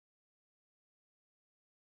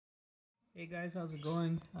Hey guys, how's it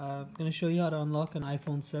going? I'm going to show you how to unlock an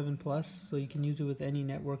iPhone 7 Plus so you can use it with any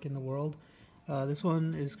network in the world. This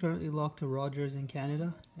one is currently locked to Rogers in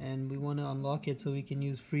Canada, and we want to unlock it so we can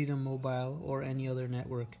use Freedom Mobile or any other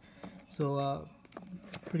network. So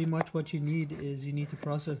pretty much what you need is you need to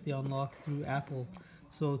process the unlock through Apple.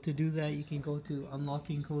 So to do that, you can go to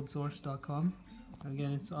unlockingcodesource.com.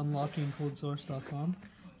 Again, it's unlockingcodesource.com.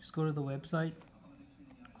 Just go to the website,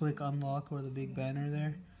 click unlock or the big banner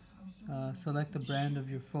there. Select the brand of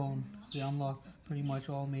your phone. So they unlock pretty much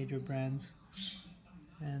all major brands.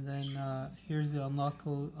 And then here's the unlock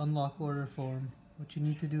order form. What you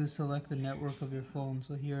need to do is select the network of your phone.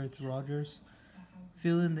 So here it's Rogers.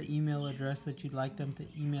 Fill in the email address that you'd like them to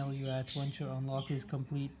email you at once your unlock is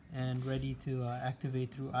complete and ready to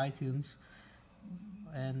activate through iTunes.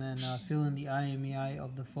 And then fill in the IMEI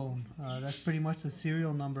of the phone. That's pretty much the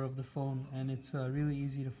serial number of the phone, and it's really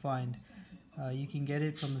easy to find. You can get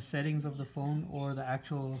it from the settings of the phone or the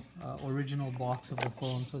actual original box of the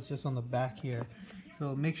phone, so it's just on the back here.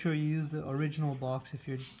 So make sure you use the original box if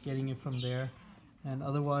you're getting it from there, and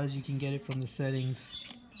otherwise you can get it from the settings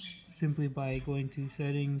simply by going to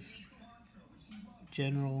settings,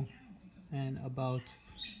 general, and about,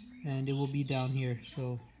 and it will be down here.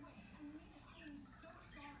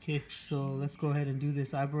 Okay, so let's go ahead and do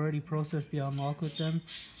this. I've already processed the unlock with them,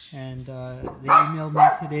 and they emailed me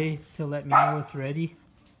today to let me know it's ready.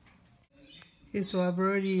 Okay, so I've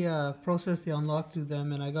already processed the unlock through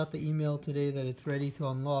them, and I got the email today that it's ready to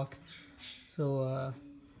unlock. So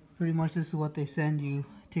pretty much this is what they send you.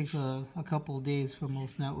 It takes a couple of days for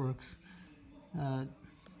most networks.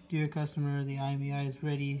 Dear customer, the IMEI is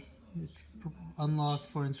ready. It's unlocked.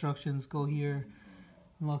 For instructions, go here.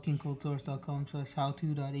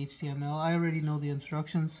 unlockingcodesource.com/howto.html. I already know the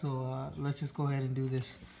instructions, so let's just go ahead and do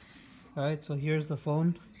this. Alright, so here's the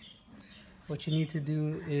phone. What you need to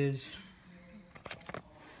do is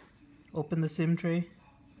open the SIM tray.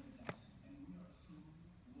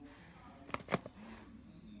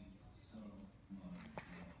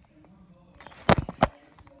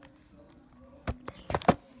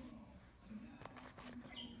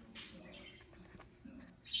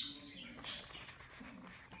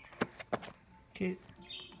 Okay,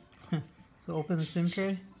 so open the SIM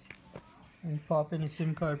tray and pop in a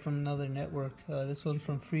SIM card from another network. This one's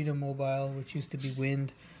from Freedom Mobile, which used to be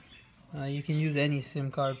Wind. You can use any SIM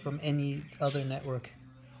card from any other network.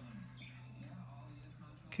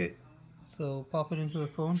 Okay, so pop it into the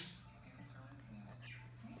phone.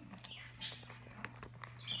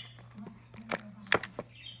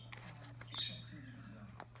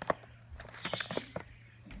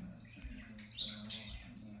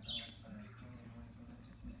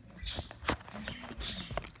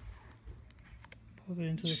 Pop it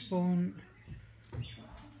into the phone.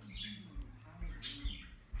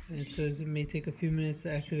 It says it may take a few minutes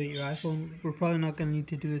to activate your iPhone. We're probably not going to need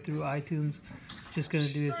to do it through iTunes. Just going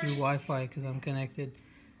to do it through Wi-Fi because I'm connected.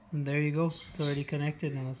 And there you go. It's already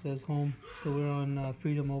connected now. It says home. So we're on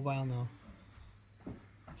Freedom Mobile now.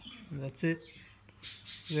 And that's it.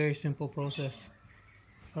 Very simple process.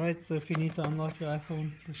 Alright, so if you need to unlock your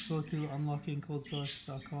iPhone, just go to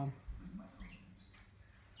unlockingcodesource.com.